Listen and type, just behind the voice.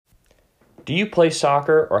Do you play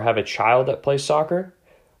soccer or have a child that plays soccer?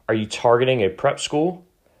 Are you targeting a prep school?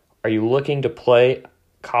 Are you looking to play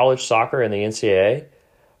college soccer in the NCAA?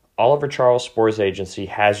 Oliver Charles Sports Agency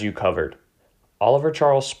has you covered. Oliver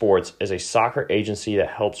Charles Sports is a soccer agency that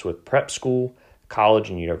helps with prep school, college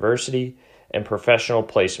and university, and professional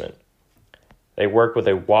placement. They work with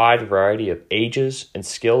a wide variety of ages and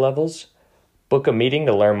skill levels. Book a meeting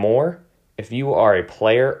to learn more. If you are a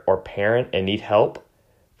player or parent and need help,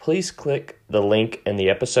 please click the link in the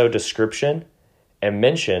episode description and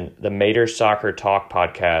mention the Mater Soccer Talk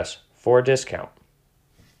podcast for a discount.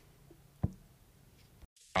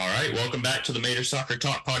 All right, welcome back to the Mater Soccer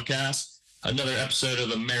Talk podcast, another episode of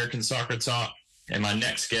American Soccer Talk. And my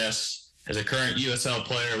next guest is a current USL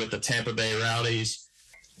player with the Tampa Bay Rowdies,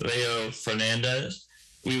 Leo Fernandes.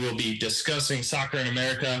 We will be discussing soccer in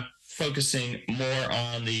America, focusing more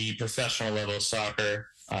on the professional level of soccer.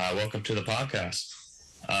 Welcome to the podcast.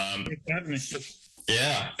 Thanks for having me.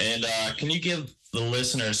 Yeah, and can you give the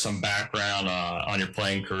listeners some background on your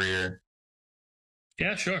playing career?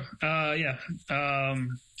 Yeah, sure.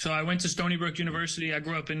 So I went to Stony Brook University. I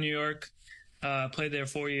grew up in New York, played there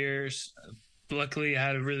 4 years. Luckily, I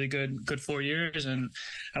had a really good 4 years, and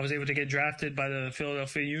I was able to get drafted by the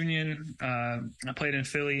Philadelphia Union. I played in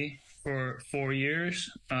Philly for 4 years.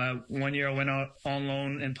 1 year I went out on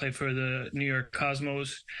loan and played for the New York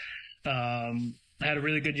Cosmos. I had a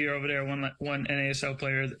really good year over there. Won NASL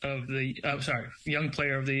player of the young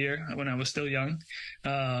player of the year when I was still young.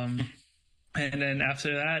 And then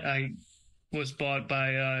after that, I was bought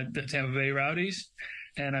by the Tampa Bay Rowdies,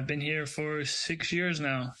 and I've been here for 6 years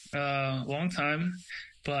now. Long time,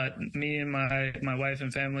 but me and my wife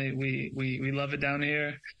and family, we love it down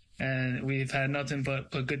here, and we've had nothing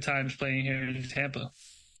but good times playing here in Tampa.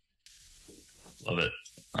 Love it.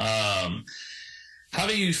 How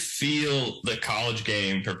do you feel the college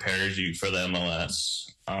game prepares you for the MLS?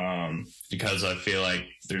 Because I feel like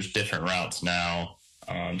there's different routes now.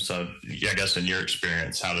 So I guess in your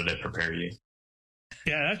experience, how did it prepare you?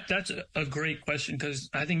 Yeah, that's a great question, because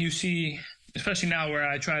I think you see, especially now where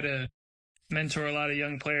I try to mentor a lot of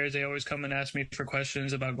young players, they always come and ask me for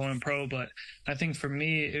questions about going pro. But I think for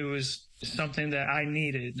me, it was something that I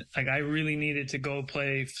needed. Like, I really needed to go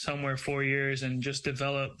play somewhere 4 years and just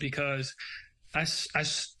develop, because I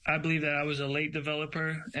believe that I was a late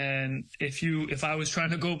developer. And if I was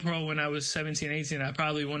trying to go pro when I was 17, 18, I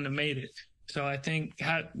probably wouldn't have made it. So I think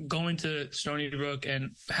going to Stony Brook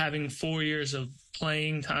and having 4 years of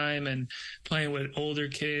playing time and playing with older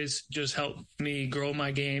kids just helped me grow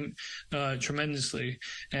my game tremendously.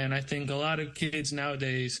 And I think a lot of kids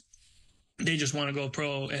nowadays, they just want to go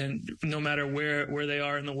pro, and no matter where they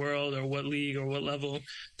are in the world or what league or what level,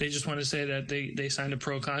 they just want to say that they signed a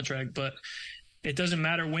pro contract. But it doesn't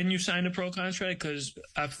matter when you sign a pro contract, because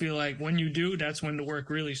I feel like when you do, that's when the work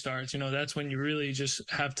really starts. That's when you really just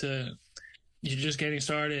have to. You're just getting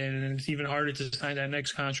started, and it's even harder to sign that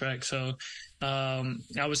next contract. So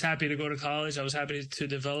I was happy to go to college. I was happy to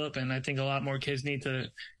develop, and I think a lot more kids need to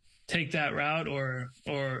take that route, or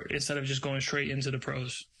instead of just going straight into the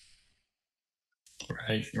pros.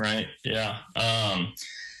 Right. Yeah.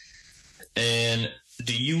 And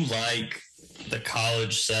do you like the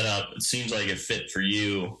college setup? It seems like it fit for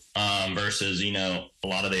you versus, a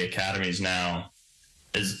lot of the academies now.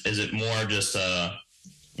 Is it more just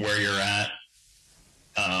where you're at?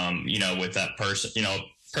 With that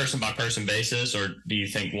person by person basis, or do you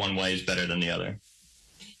think one way is better than the other?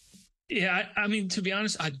 Yeah, I mean, to be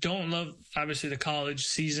honest, I don't love, obviously, the college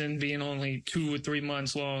season being only 2 or 3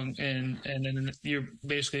 months long, and then you're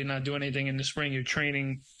basically not doing anything in the spring. You're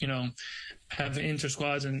training, have inter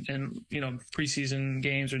squads and preseason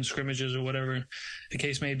games and scrimmages or whatever the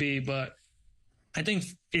case may be. But I think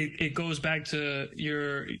it goes back to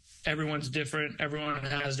everyone's different. Everyone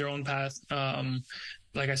has their own path.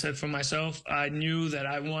 Like I said, for myself, I knew that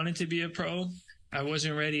I wanted to be a pro. I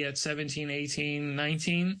wasn't ready at 17, 18,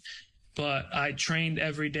 19, but I trained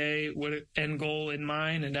every day with an end goal in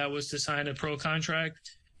mind, and that was to sign a pro contract.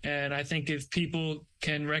 And I think if people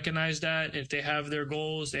can recognize that, if they have their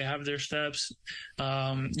goals, they have their steps,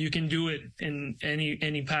 you can do it in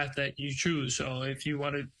any path that you choose. So if you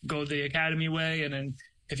want to go the academy way, and then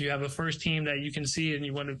if you have a first team that you can see and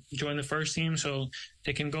you want to join the first team, so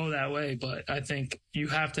it can go that way. But I think you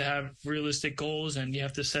have to have realistic goals, and you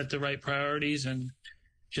have to set the right priorities and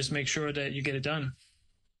just make sure that you get it done.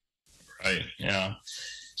 Right. Yeah.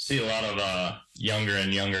 See a lot of younger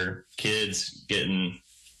and younger kids getting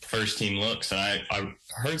first team looks. And I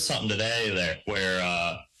heard something today where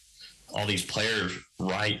all these players'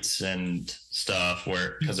 rights and stuff,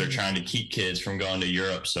 because they're trying to keep kids from going to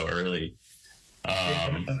Europe so early.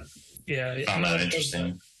 Yeah, Found that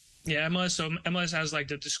interesting. Yeah, MLS has like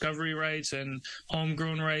the discovery rights and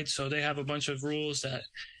homegrown rights, so they have a bunch of rules that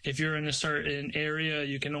if you're in a certain area,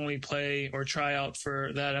 you can only play or try out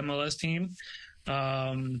for that MLS team.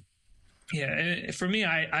 Um, yeah, for me,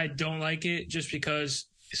 I don't like it just because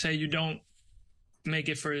say you don't make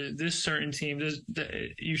it for this certain team,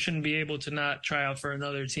 you shouldn't be able to not try out for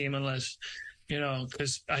another team unless,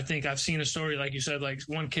 because I think I've seen a story, like you said, like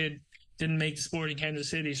one kid didn't make the Sporting Kansas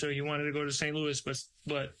City, so he wanted to go to St. Louis,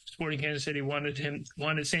 but Sporting Kansas City wanted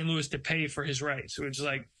St. Louis to pay for his rights, which is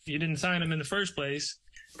like you didn't sign him in the first place,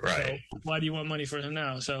 right? So why do you want money for him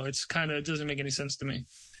now? So it's kind of doesn't make any sense to me.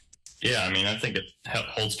 Yeah, I mean, I think it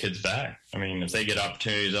holds kids back. I mean, if they get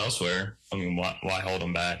opportunities elsewhere, I mean, why hold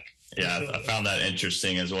them back? Yeah, I found that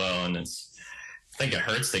interesting as well, and I think it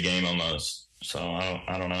hurts the game almost. So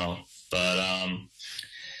I don't know, but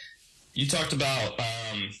you talked about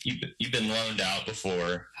you've been loaned out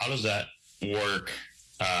before. How does that work?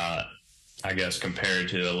 I guess compared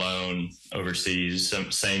to a loan overseas,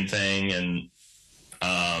 same thing. And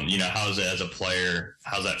how is it as a player?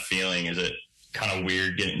 How's that feeling? Is it kind of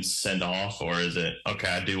weird getting sent off, or is it okay?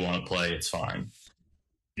 I do want to play. It's fine.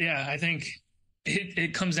 Yeah, I think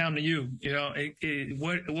it comes down to you.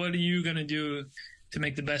 What are you gonna do to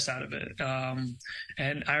make the best out of it?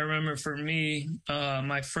 And I remember for me,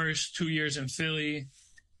 my first 2 years in Philly,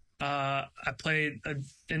 I played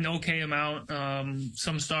an okay amount,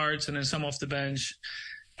 some starts and then some off the bench.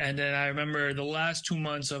 And then I remember the last 2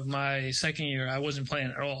 months of my second year, I wasn't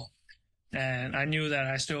playing at all. And I knew that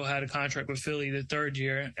I still had a contract with Philly the third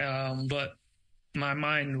year, but my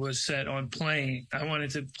mind was set on playing. I wanted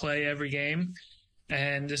to play every game.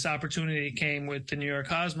 And this opportunity came with the New York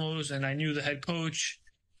Cosmos, and I knew the head coach.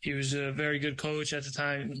 He was a very good coach at the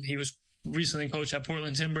time. He was recently coached at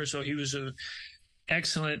Portland Timber, so he was an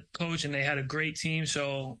excellent coach, and they had a great team.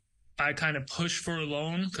 So I kind of pushed for a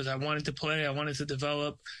loan because I wanted to play. I wanted to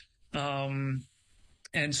develop. And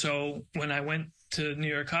so when I went to New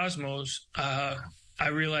York Cosmos, I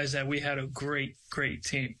realized that we had a great, great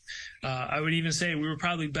team. I would even say we were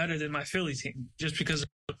probably better than my Philly team just because of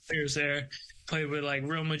the players there. Played with like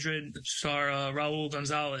Real Madrid star Raul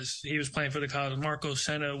Gonzalez. He was playing for the Cosmos. Marco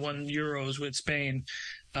Senna won Euros with Spain.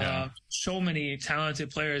 So many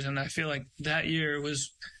talented players, and I feel like that year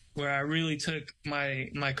was where I really took my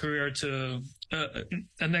career to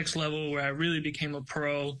a next level, where I really became a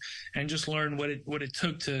pro and just learned what it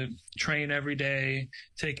took to train every day,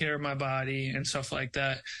 take care of my body and stuff like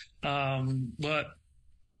that. But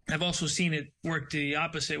I've also seen it work the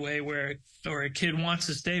opposite way, where a kid wants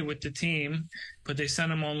to stay with the team, but they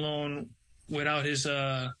send him on loan without his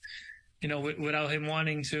without him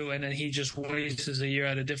wanting to, and then he just wastes a year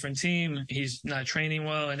at a different team. He's not training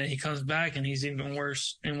well, and then he comes back and he's even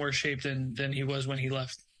worse shape than he was when he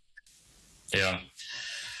left. Yeah.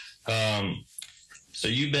 So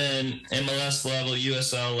you've been MLS level,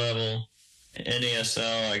 USL level,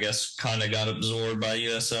 NASL, I guess, kind of got absorbed by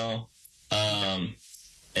USL.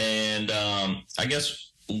 I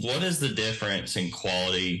guess, what is the difference in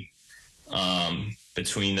quality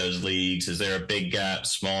between those leagues? Is there a big gap,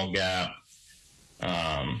 small gap?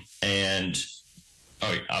 I'll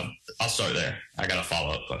start there. I got a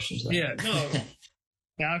follow-up question. Yeah, no.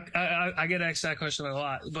 Yeah, I get asked that question a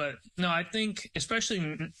lot, but no, I think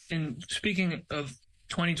especially in speaking of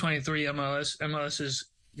 2023 MLS is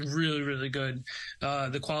really, really good.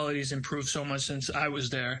 The quality's improved so much since I was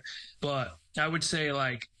there, but I would say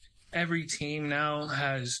like every team now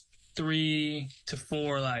has 3 to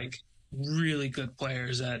 4 like really good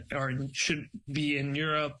players that should be in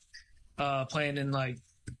Europe, playing in like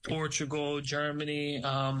Portugal, Germany,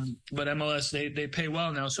 but MLS they pay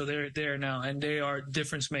well now, so they're there now, and they are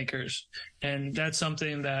difference makers, and that's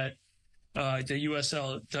something that the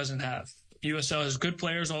USL doesn't have. USL has good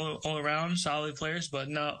players all around, solid players, but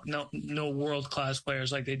no world class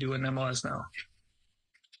players like they do in MLS now.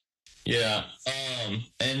 Yeah,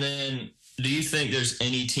 and then do you think there's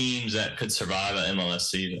any teams that could survive an MLS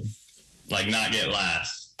season, like not get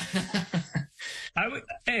last?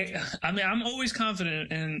 I'm always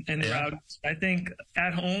confident in the Rowdies. I think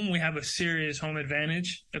at home we have a serious home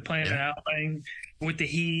advantage playing it out, playing with the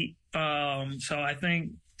heat. So I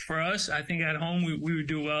think for us, I think at home we would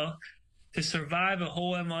do well. To survive a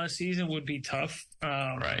whole MLS season would be tough,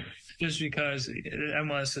 right? Just because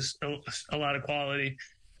MLS is a lot of quality.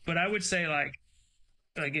 But I would say like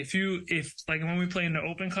if when we play in the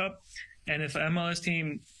Open Cup, and if an MLS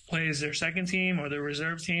team plays their second team or their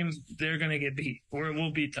reserve team, they're going to get beat.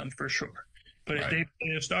 We'll beat them for sure. But if they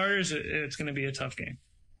play their starters, it's going to be a tough game.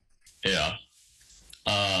 Yeah.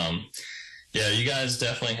 Yeah, you guys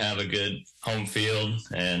definitely have a good home field,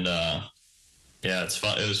 and yeah, it's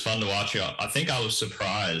fun. It was fun to watch you. I think I was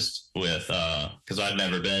surprised with because I'd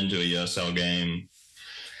never been to a USL game.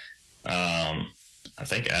 I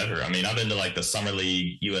think ever. I mean, I've been to like the summer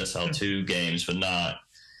league USL 2 games, but not.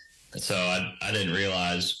 So I didn't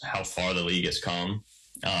realize how far the league has come.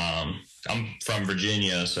 I'm from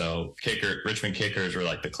Virginia, so Richmond Kickers were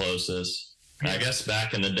like the closest. And I guess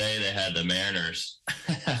back in the day they had the Mariners,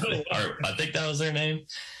 or I think that was their name,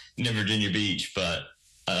 in Virginia Beach. But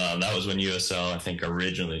that was when USL I think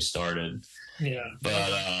originally started. Yeah, but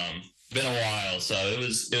been a while, so it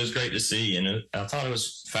was great to see, and I thought it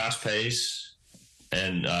was fast paced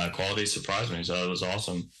and quality surprised me, so it was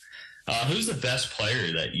awesome. Who's the best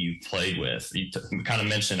player that you played with? You kind of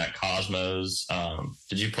mentioned at Cosmos.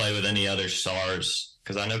 Did you play with any other stars?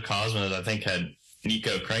 Because I know Cosmos, I think, had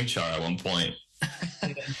Nico Crankshaw at one point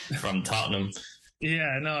from Tottenham.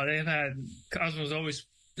 Yeah, no, Cosmos always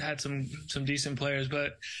had some decent players,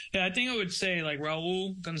 but yeah, I think I would say like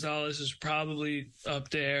Raul Gonzalez is probably up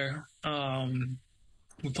there.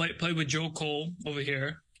 We played with Joe Cole over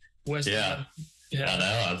here. West. Yeah. Yeah, I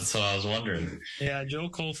know. That's what I was wondering. Yeah, Joe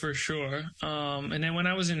Cole for sure. And then when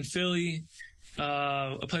I was in Philly,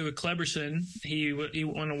 I played with Kleberson. He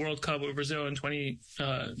won a World Cup with Brazil in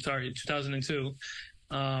 2002.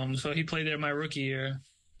 So he played there my rookie year.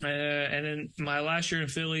 And then my last year in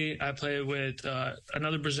Philly, I played with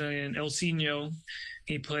another Brazilian, Elcinho.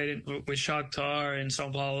 He played with Shakhtar in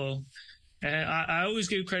São Paulo. And I always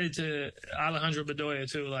give credit to Alejandro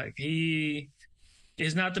Bedoya too. Like he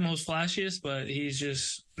is not the most flashiest, but he's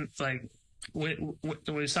just like with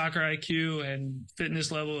soccer IQ and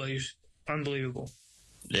fitness level, he's unbelievable.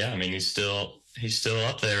 Yeah, I mean he's still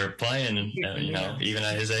up there playing, you know, even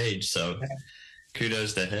at his age. So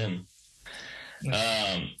kudos to him.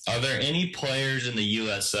 Are there any players in the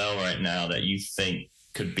USL right now that you think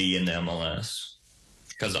could be in the MLS?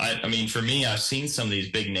 Because I mean, for me, I've seen some of these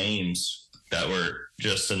big names that were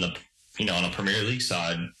just in the, you know, on a Premier League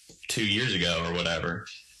side 2 years ago or whatever,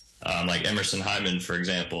 like Emerson Hyman, for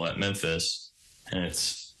example, at Memphis, and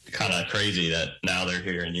it's kind of crazy that now they're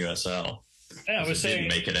here in USL. Yeah, I would say didn't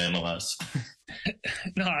make it MLS.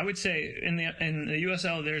 No, I would say in the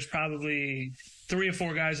USL, there's probably 3 or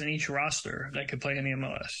 4 guys in each roster that could play in the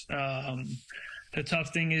MLS. The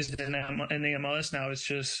tough thing is in the MLS now, it's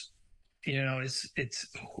just, you know,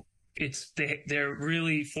 they're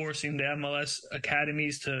really forcing the MLS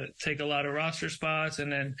academies to take a lot of roster spots, and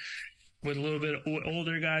then with a little bit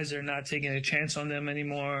older guys, they're not taking a chance on them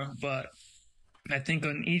anymore. But I think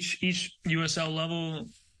on each USL level,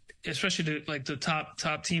 especially the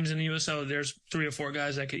top teams in the USL, there's 3 or 4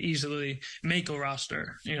 guys that could easily make a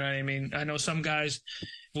roster. You know what I mean? I know some guys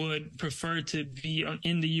would prefer to be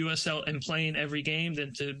in the USL and playing every game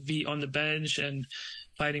than to be on the bench and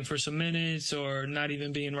fighting for some minutes or not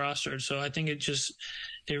even being rostered. So I think it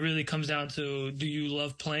really comes down to, do you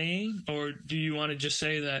love playing, or do you want to just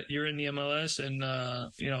say that you're in the MLS and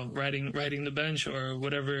you know, riding the bench or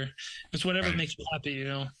whatever? It's whatever Right. makes you happy, you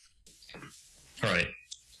know. Right.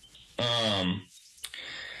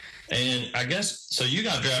 And I guess, so you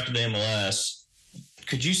got drafted to MLS.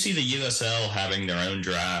 Could you see the USL having their own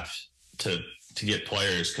draft to get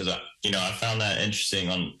players? Because I found that interesting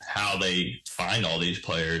on how they find all these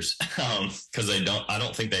players. Because I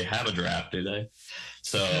don't think they have a draft, do they?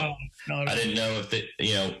 So No. I didn't know if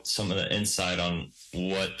some of the insight on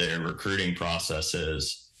what their recruiting process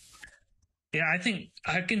is. Yeah, I think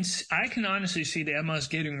I can honestly see the MLS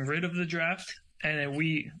getting rid of the draft, and then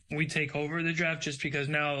we take over the draft, just because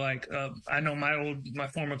now, like, I know my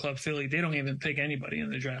former club Philly, they don't even pick anybody in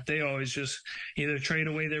the draft. They always just either trade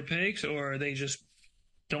away their picks or they just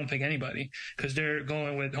don't pick anybody, because they're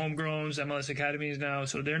going with homegrowns, MLS academies now.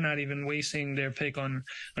 So they're not even wasting their pick on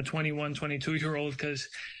a 21, 22-year-old, because,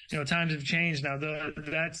 you know, times have changed now.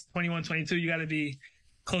 That's 21, 22. You got to be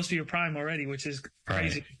close to your prime already, which is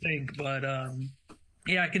crazy to think. But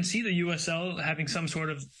yeah, I can see the USL having some sort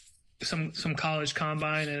of some college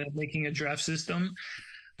combine and making a draft system.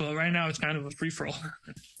 But right now it's kind of a free for all.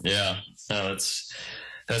 Yeah, no, that's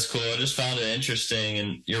cool. I just found it interesting,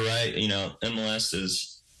 and you're right. You know, MLS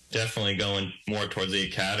is definitely going more towards the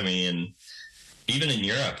academy, and even in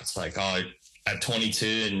Europe, it's like, oh, at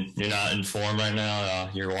 22 and you're not in form right now,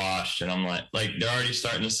 you're washed. And I'm like they're already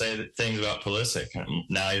starting to say things about Pulisic.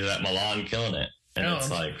 Now he's at Milan killing it, and it's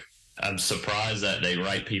like, I'm surprised that they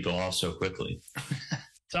write people off so quickly.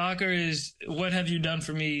 Soccer is, what have you done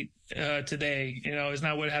for me today. It's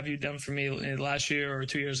not what have you done for me last year or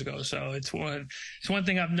 2 years ago. So it's one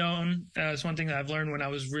thing I've known. It's one thing that I've learned when I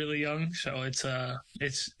was really young. So it's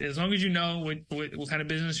as long as you know what kind of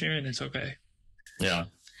business you're in, it's okay. Yeah.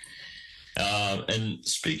 And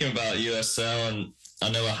speaking about USL, and I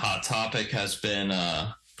know a hot topic has been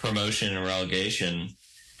promotion and relegation.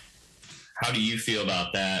 How do you feel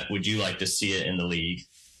about that? Would you like to see it in the league?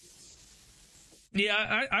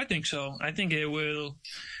 Yeah, I think so. I think it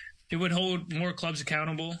would hold more clubs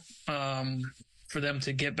accountable for them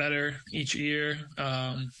to get better each year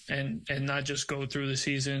and not just go through the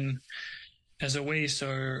season as a waste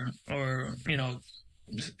or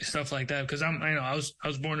stuff like that. Because I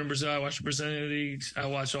was born in Brazil. I watched the Brazilian leagues. I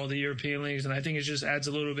watched all the European leagues, and I think it just adds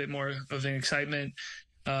a little bit more of an excitement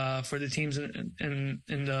for the teams in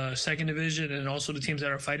the second division and also the teams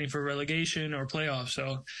that are fighting for relegation or playoffs.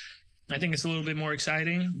 So I think it's a little bit more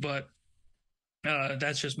exciting, but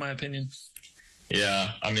that's just my opinion.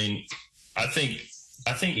 Yeah, I mean, I think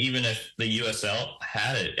even if the USL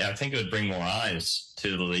had it, I think it would bring more eyes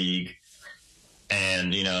to the league.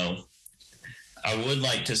 And, I would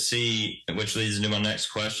like to see, which leads into my next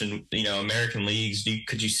question, American leagues,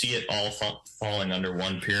 could you see it all falling under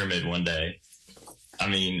one pyramid one day? I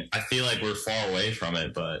mean, I feel like we're far away from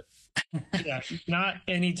it, but yeah, not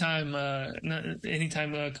anytime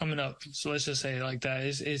coming up. So let's just say it like that.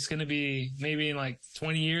 It's going to be maybe in like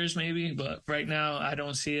 20 years, maybe. But right now, I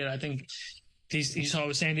don't see it. I think you saw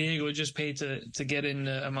what San Diego just paid to get in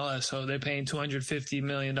MLS, so they're paying $250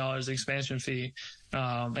 million expansion fee,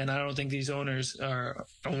 and I don't think these owners are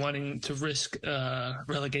wanting to risk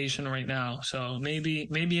relegation right now. So maybe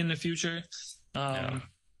in the future. yeah.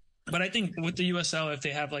 But I think with the USL, if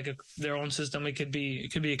they have like their own system, it could be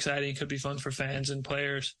exciting. It could be fun for fans and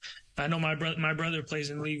players. I know my brother plays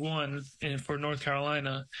in League One for North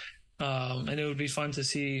Carolina, and it would be fun to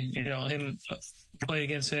see him play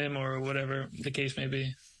against him or whatever the case may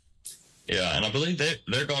be. Yeah, and I believe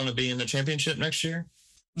they're going to be in the championship next year.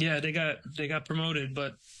 Yeah, they got promoted,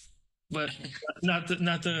 but not the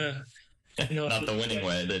not the winning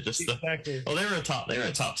way. They just exactly. Well, they were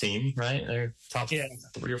a top team, right? They're top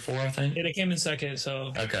 3 or 4, I think. Yeah, they came in second.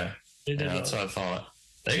 So okay, that's what I thought.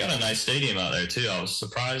 They got a nice stadium out there too. I was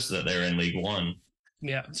surprised that they were in League One.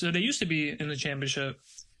 Yeah, so they used to be in the championship,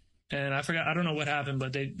 and I forgot. I don't know what happened,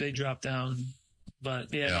 but they dropped down.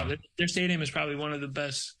 But yeah. Their stadium is probably one of the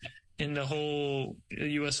best in the whole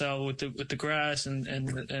USL with the grass and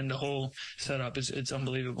the whole setup. It's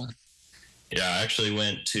unbelievable. Yeah, I actually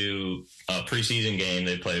went to a preseason game.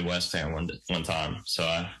 They played West Ham one time, so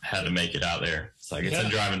I had to make it out there. It's like it's a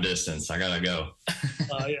driving distance. I gotta go.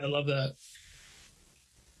 Yeah, I love that.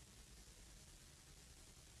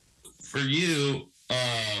 For you,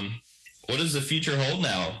 what does the future hold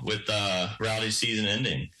now with Rowdy's season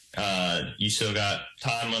ending? You still got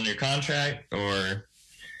time on your contract, or?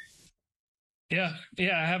 Yeah,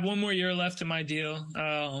 I have one more year left in my deal.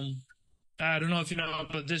 I don't know if you know,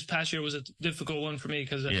 but this past year was a difficult one for me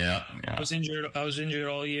because I was injured. I was injured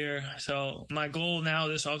all year. So my goal now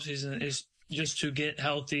this offseason is just to get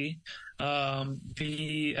healthy,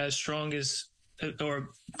 be as strong as or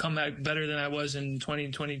come back better than I was in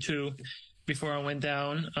 2022 before I went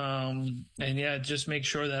down. And just make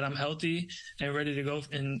sure that I'm healthy and ready to go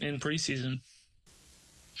in preseason.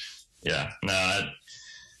 Yeah, no,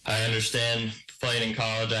 I understand. Playing in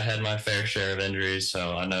college, I had my fair share of injuries,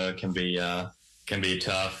 so I know it can be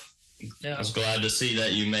tough. Yeah. I was glad to see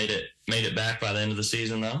that you made it back by the end of the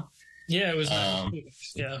season, though. Yeah, it was.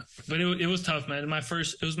 But it was tough, man. It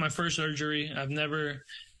was my first surgery. I've never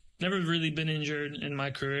really been injured in my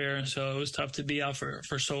career, so it was tough to be out for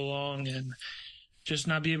so long and just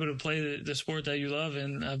not be able to play the sport that you love.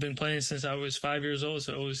 And I've been playing since I was 5 years old,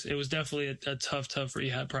 so it was definitely a tough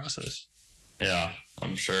rehab process. Yeah,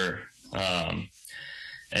 I'm sure.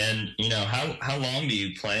 And how long do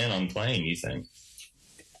you plan on playing, you think?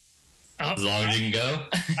 As long as you can go?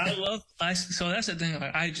 So that's the thing.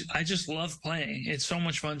 I just love playing. It's so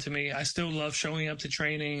much fun to me. I still love showing up to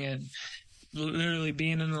training and literally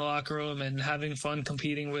being in the locker room and having fun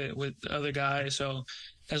competing with other guys. So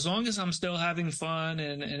as long as I'm still having fun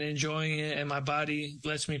and enjoying it and my body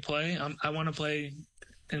lets me play, I want to play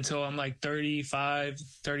until I'm like 35,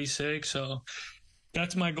 36. So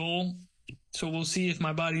that's my goal. So we'll see if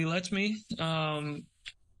my body lets me.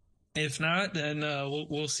 If not, then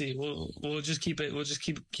we'll see. We'll just keep it. We'll just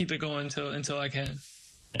keep it going until I can.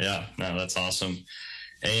 Yeah, no, that's awesome.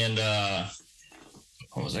 And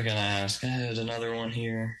what was I gonna ask? I had another one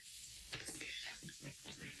here.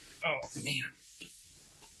 Oh man.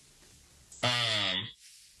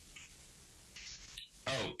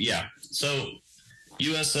 Oh yeah. So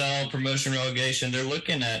USL promotion relegation, they're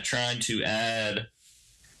looking at trying to add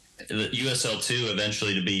the USL 2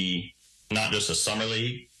 eventually to be not just a summer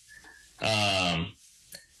league.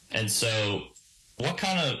 And so what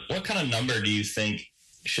kind of number do you think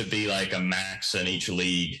should be like a max in each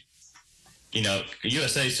league? You know,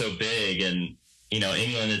 USA is so big, and you know,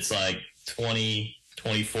 England it's like 20,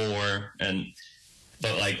 24,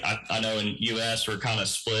 but like I know in US we're kind of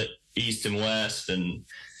split east and west, and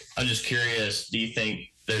I'm just curious, do you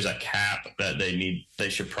think there's a cap that they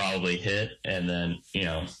should probably hit, and then, you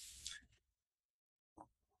know?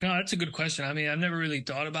 No, that's a good question. I mean, I've never really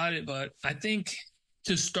thought about it, but I think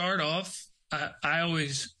to start off, I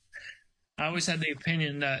always had the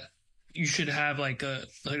opinion that you should have like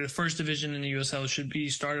the first division in the USL should be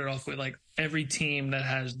started off with like every team that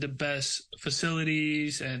has the best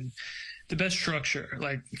facilities and the best structure.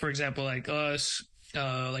 Like, for example, like us,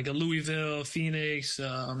 like a Louisville, Phoenix,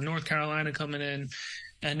 North Carolina coming in.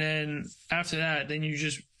 And then after that, then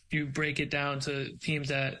you break it down to teams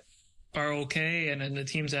that are okay, and then the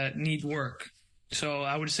teams that need work. So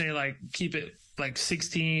I would say like keep it like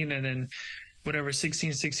 16, and then whatever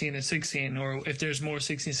 16, 16, and 16, or if there's more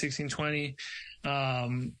 16, 16, 20.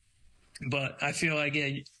 But I feel like,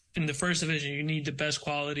 yeah, in the first division, you need the best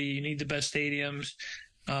quality, you need the best stadiums.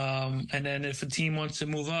 And then if a team wants to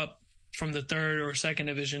move up from the third or second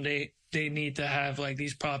division, they need to have like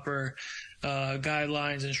these proper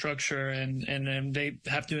guidelines and structure, and then they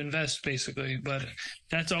have to invest basically. But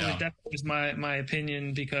that's always that was my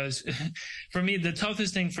opinion, because for me the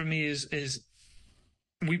toughest thing for me is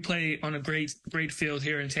we play on a great field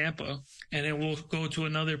here in Tampa, and then we'll go to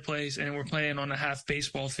another place and we're playing on a half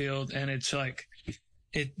baseball field, and it's like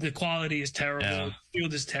the quality is terrible, the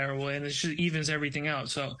field is terrible, and it just evens everything out.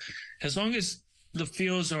 So as long as the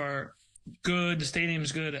fields are good, the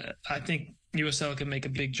stadium's good, I think USL can make a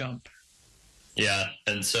big jump. Yeah,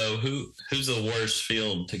 and so who's the worst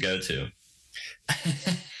field to go to?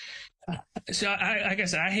 So I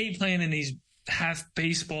guess I hate playing in these half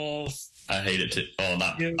baseball. I hate it too. Oh,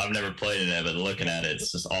 I've never played in it, but looking at it,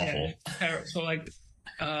 it's just awful. Yeah. So like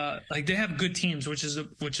they have good teams, which is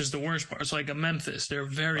the worst part. It's like a Memphis, they're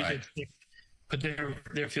very good team, but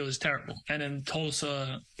their field is terrible. And then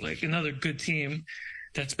Tulsa, like another good team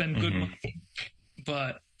that's been good,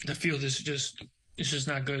 but the field is just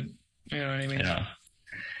not good. You know what I mean? Yeah.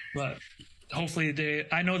 But hopefully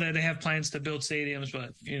I know that they have plans to build stadiums,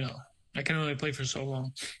 but you know, I can only play for so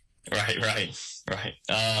long. Right.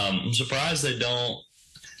 I'm surprised they don't.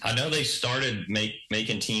 I know they started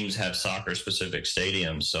making teams have soccer specific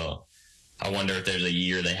stadiums, so I wonder if there's a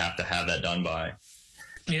year they have to have that done by.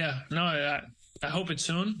 Yeah, no, I hope it's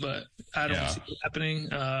soon, but I don't see it happening.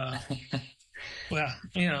 Well,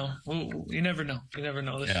 you know, you never know. You never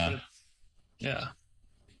know. Yeah.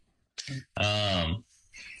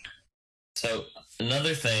 So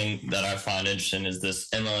another thing that I find interesting is this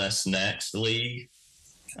MLS Next League.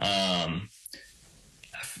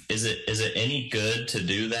 Is it any good to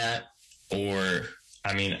do that? Or,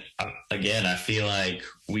 I mean, again, I feel like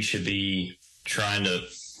we should be trying to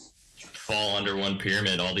fall under one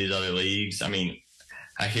pyramid, all these other leagues. I mean,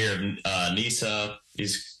 I hear NISA,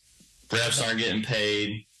 these refs aren't getting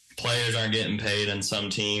paid, players aren't getting paid in some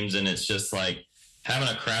teams, and it's just like having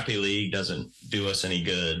a crappy league doesn't do us any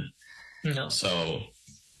good. No. So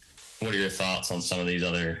what are your thoughts on some of these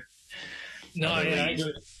other leagues?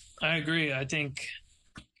 I agree. I think,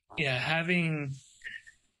 having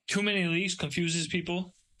too many leagues confuses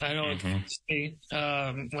people. I know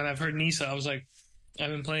when I've heard NISA, I was like, I've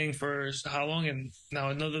been playing for how long, and now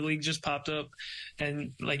another league just popped up,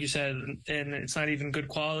 and like you said, and it's not even good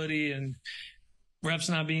quality, and refs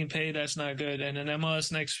not being paid, that's not good. And an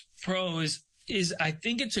MLS Next Pro is I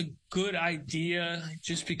think it's a good idea,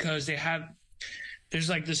 just because there's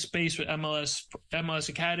like this space with MLS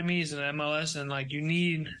academies and MLS, and like you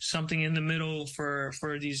need something in the middle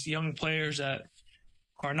for these young players that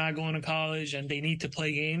are not going to college and they need to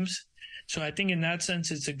play games. So I think in that sense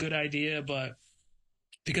it's a good idea, but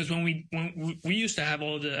because when we used to have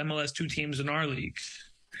all the MLS 2 teams in our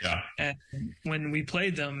leagues, and when we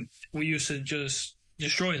played them, we used to just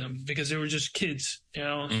destroy them because they were just kids, you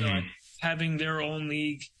know. So having their own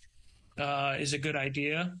league is a good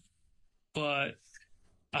idea, but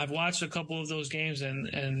I've watched a couple of those games,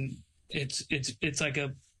 and it's like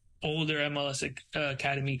a older MLS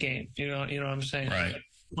academy game. You know what I'm saying? Right. Like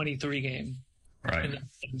 23 game. Right.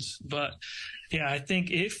 But I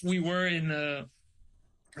think if we were in the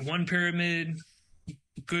one pyramid,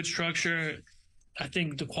 good structure, I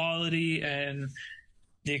think the quality and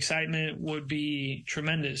the excitement would be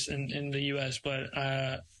tremendous in the U.S. But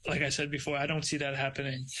like I said before, I don't see that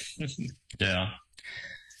happening. Yeah.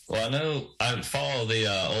 Well, I know I follow the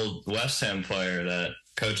old West Ham player that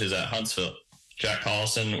coaches at Huntsville, Jack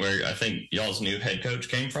Collison, where I think y'all's new head coach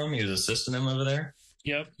came from. He was assisting him over there.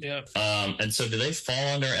 Yep, yep. And so do they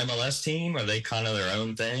fall under MLS team? Or are they kind of their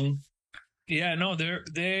own thing? Yeah, no,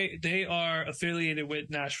 they are affiliated with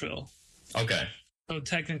Nashville. Okay. So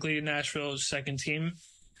technically Nashville's second team.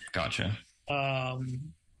 Gotcha.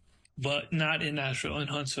 But not in Nashville, in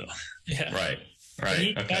Huntsville. Yeah. Right.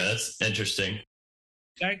 Okay, that's interesting.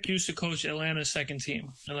 Jack used to coach Atlanta's second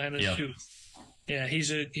team, Atlanta's Yep. two. Yeah,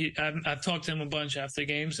 I've talked to him a bunch after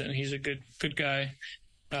games, and he's a good guy.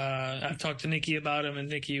 I've talked to Nikki about him, and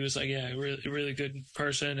Nikki was like, yeah, really good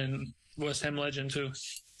person, and West Ham legend too.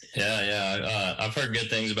 Yeah. I've heard good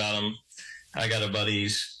things about him. I got a buddy.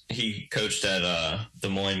 He coached at Des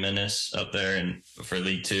Moines Menace up there and for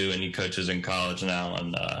League Two, and he coaches in college now.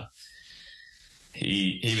 And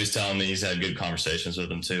he was telling me he's had good conversations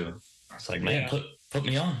with him too. I was like, man, put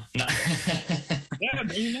me on. Yeah,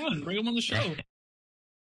 bring him on the show.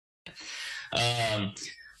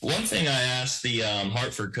 One thing I asked the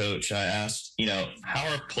Hartford coach, I asked, how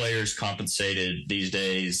are players compensated these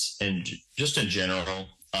days, and just in general,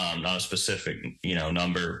 not a specific,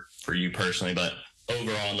 number for you personally, but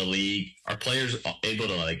overall in the league, are players able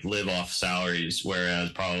to live off salaries,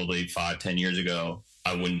 whereas probably 5-10 years ago,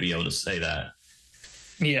 I wouldn't be able to say that.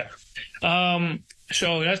 Yeah.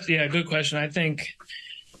 So that's good question. I think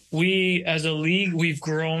we as a league, we've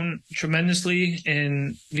grown tremendously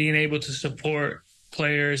in being able to support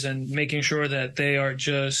players and making sure that they are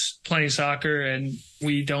just playing soccer and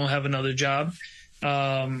we don't have another job.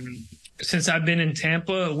 Since I've been in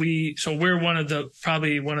Tampa, we're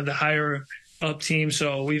probably one of the higher up teams.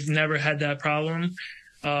 So we've never had that problem.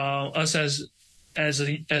 Us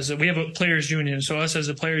we have a players union. So us as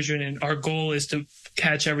a players union, our goal is to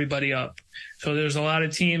catch everybody up. So there's a lot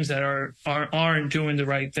of teams that aren't doing the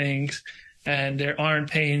right things and they aren't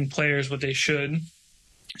paying players what they should.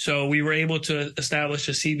 So we were able to establish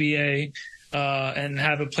a CBA and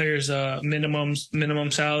have a player's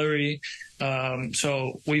minimum salary.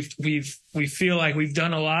 So we feel like we've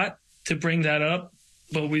done a lot to bring that up,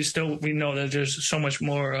 but we know that there's so much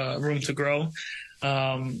more room to grow.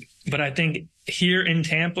 But I think here in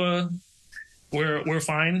Tampa, we're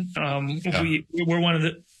fine. We're one of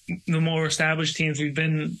the more established teams. We've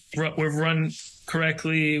run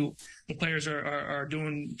correctly. The players are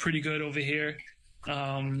doing pretty good over here.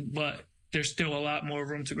 But there's still a lot more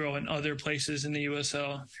room to grow in other places in the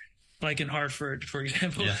USL, like in Hartford, for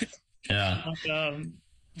example. Yeah.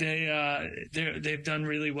 They've done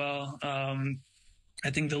really well. I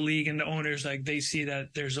think the league and the owners, they see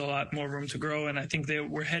that there's a lot more room to grow, and I think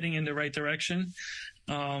we're heading in the right direction.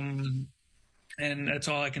 And that's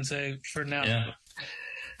all I can say for now. Yeah.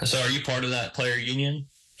 So are you part of that player union?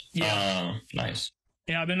 Yeah. Nice.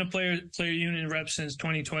 Yeah, I've been a player union rep since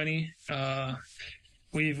 2020.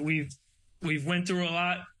 We've went through a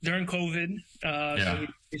lot during COVID. So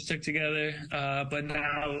we stuck together. But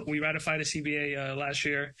now we ratified a CBA last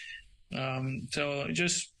year. So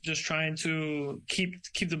just trying to keep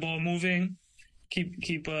the ball moving,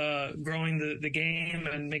 keep growing the game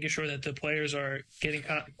and making sure that the players are getting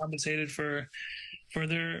compensated for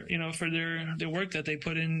their their work that they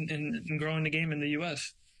put in growing the game in the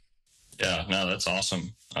US. Yeah, no, that's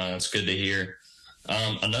awesome. That's good to hear.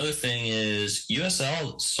 Another thing is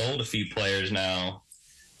USL sold a few players now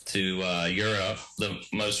to Europe. The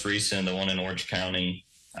most recent, the one in Orange County,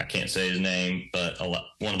 I can't say his name, but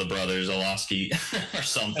one of the brothers, Olowski or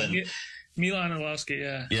something. Milan Olowski,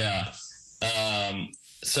 yeah. Yeah.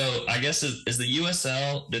 So I guess is the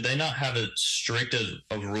USL, did they not have as strict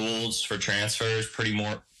of rules for transfers,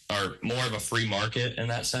 more of a free market in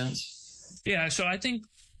that sense? Yeah, so I think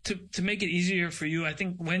to make it easier for you, I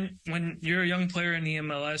think when you're a young player in the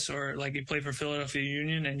MLS or you play for Philadelphia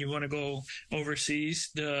Union and you want to go overseas,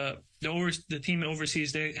 the team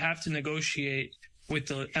overseas, they have to negotiate with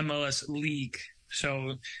the MLS league.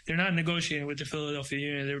 So they're not negotiating with the Philadelphia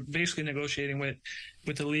Union. They're basically negotiating with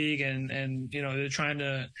the league and they're trying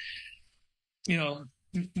to,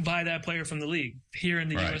 buy that player from the league. Here in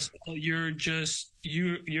the USL,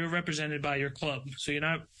 you're represented by your club. So you're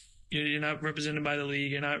not represented by the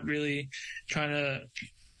league. You're not really trying to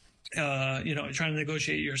trying to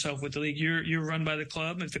negotiate yourself with the league. You're run by the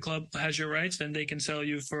club. If the club has your rights, then they can sell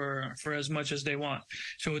you for as much as they want.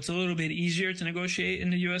 So it's a little bit easier to negotiate in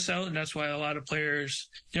the USL, and that's why a lot of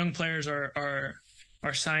young players are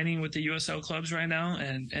signing with the USL clubs right now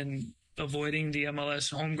and avoiding the MLS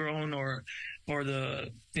homegrown or the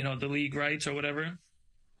the league rights or whatever.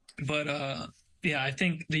 But I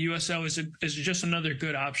think the USL is just another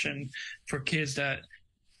good option for kids that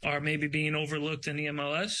are maybe being overlooked in the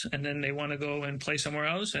MLS, and then they want to go and play somewhere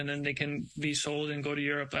else, and then they can be sold and go to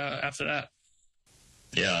Europe after that.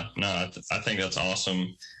 Yeah, no, I think that's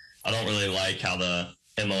awesome. I don't really like how the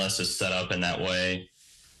MLS is set up in that way.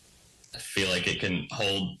 I feel like it can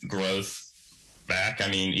hold growth back. I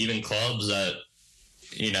mean, even clubs that,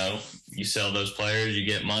 you sell those players, you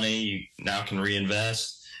get money, you now can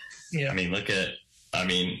reinvest. Yeah. I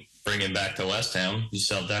mean, bringing back to West Ham, you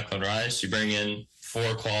sell Declan Rice, you bring in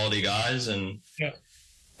 4 quality guys, and I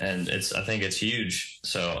think it's huge.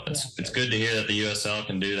 So it's good to hear that the USL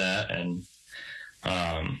can do that. And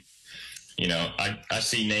I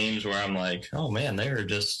see names where I'm like, oh man, they were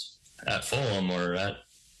just at Fulham or at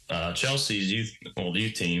Chelsea's youth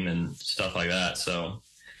team and stuff like that. So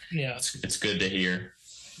yeah, it's good to hear.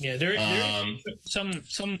 Yeah, there some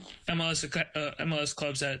MLS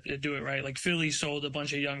clubs that do it right. Like Philly sold a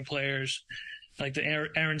bunch of young players, like the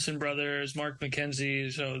Aronson brothers, Mark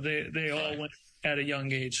McKenzie. So they all went at a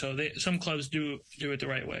young age. So some clubs do it the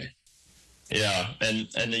right way. Yeah,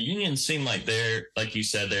 and the Unions seem like they're, like you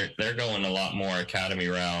said, they're going a lot more academy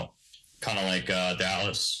route, kind of like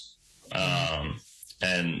Dallas.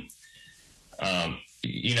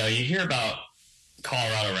 You hear about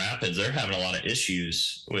Colorado Rapids, they're having a lot of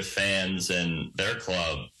issues with fans and their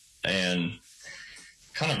club, and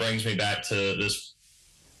kind of brings me back to this.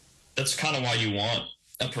 That's kind of why you want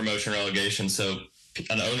a promotion relegation, so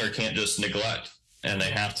an owner can't just neglect, and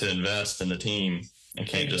they have to invest in the team and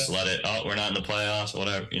can't just let it, oh, we're not in the playoffs,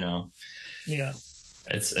 whatever, Yeah.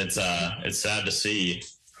 It's sad to see.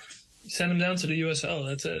 Send them down to the USL,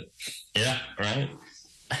 that's it. Yeah, right?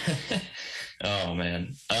 Oh,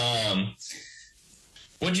 man.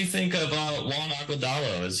 What'd you think of Juan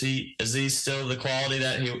Aguadalo? Is he still the quality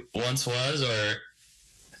that he once was, or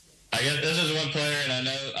I guess this is one player, and I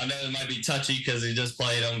know it might be touchy because he just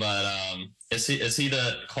played him, but is he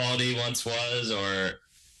the quality he once was, or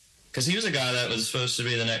because he was a guy that was supposed to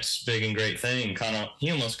be the next big and great thing?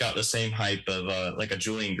 He almost got the same hype of like a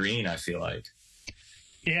Julian Green, I feel like.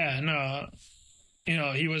 Yeah, no,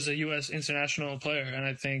 he was a U.S. international player, and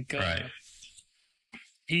I think right.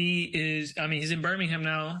 he is. I mean, he's in Birmingham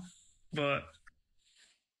now, but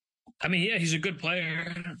I mean, yeah, he's a good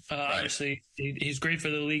player. Right. Obviously, he's great for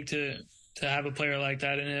the league to have a player like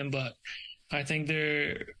that in him. But I think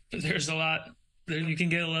there's a lot. You can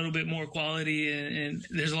get a little bit more quality, and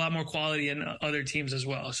there's a lot more quality in other teams as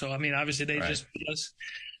well. So I mean, obviously they just beat us,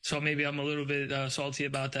 so maybe I'm a little bit salty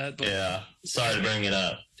about that. But yeah, sorry to bring it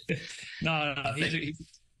up. No,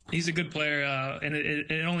 he's a good player, and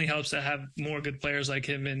it only helps to have more good players like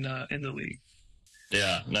him in the league.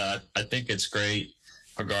 Yeah, no, I think it's great.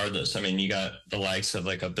 Regardless, I mean, you got the likes of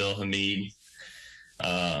like a Bill Hamid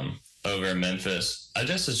over in Memphis. I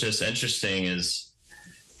guess it's just interesting is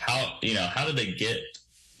how did they get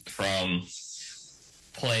from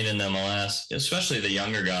playing in the MLS, especially the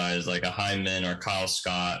younger guys like a Hyman or Kyle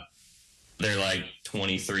Scott. They're like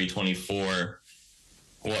 23, 24.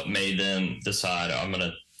 What made them decide, I'm going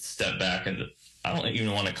to step back? And I don't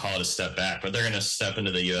even want to call it a step back, but they're going to step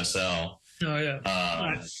into the USL. Oh, yeah.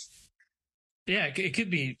 Yeah, it could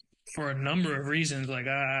be for a number of reasons. Like,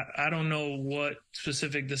 I don't know what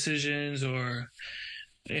specific decisions or,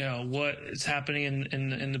 what is happening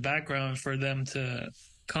in the background for them to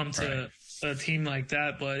come to a team like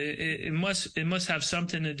that. But it must have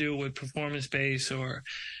something to do with performance base or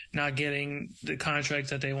not getting the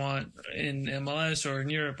contracts that they want in MLS or in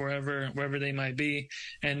Europe, wherever they might be.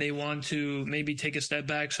 And they want to maybe take a step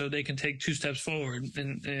back so they can take 2 steps forward.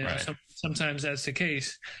 And sometimes that's the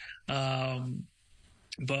case.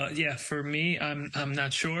 But yeah, for me, I'm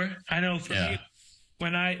not sure. I know for me,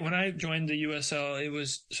 when I joined the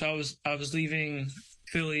USL, I was leaving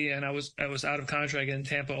Philly and I was out of contract, and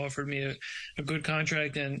Tampa offered me a good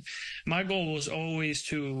contract, and my goal was always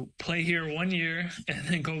to play here 1 year and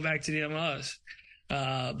then go back to the MLS.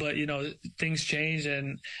 But things changed,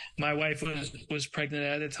 and my wife was pregnant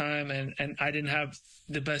at the time, and I didn't have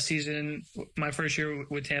the best season. My first year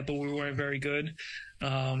with Tampa, we weren't very good.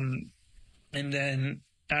 And then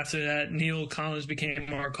after that, Neil Collins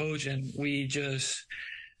became our coach, and we just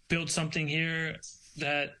built something here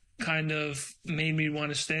that kind of made me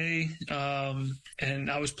want to stay.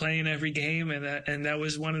 And I was playing every game, and that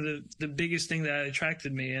was one of the biggest thing that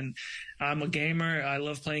attracted me. And I'm a gamer. I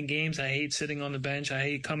love playing games. I hate sitting on the bench. I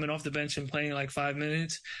hate coming off the bench and playing like 5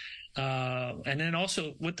 minutes. And then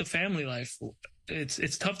also with the family life,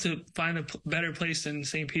 it's tough to find a better place than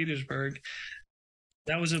St. Petersburg.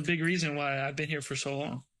 That was a big reason why I've been here for so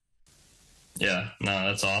long. Yeah, no,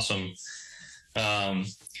 that's awesome. So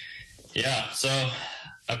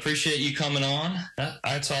I appreciate you coming on.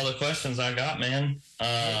 That's all the questions I got, man.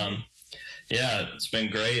 Yeah, it's been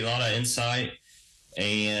great. A lot of insight,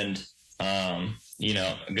 and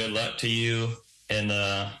good luck to you. And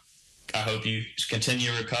I hope you continue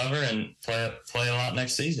to recover and play a lot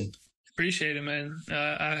next season. Appreciate it, man.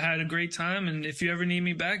 I had a great time, and if you ever need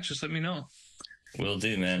me back, just let me know. Will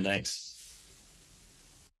do, man. Thanks.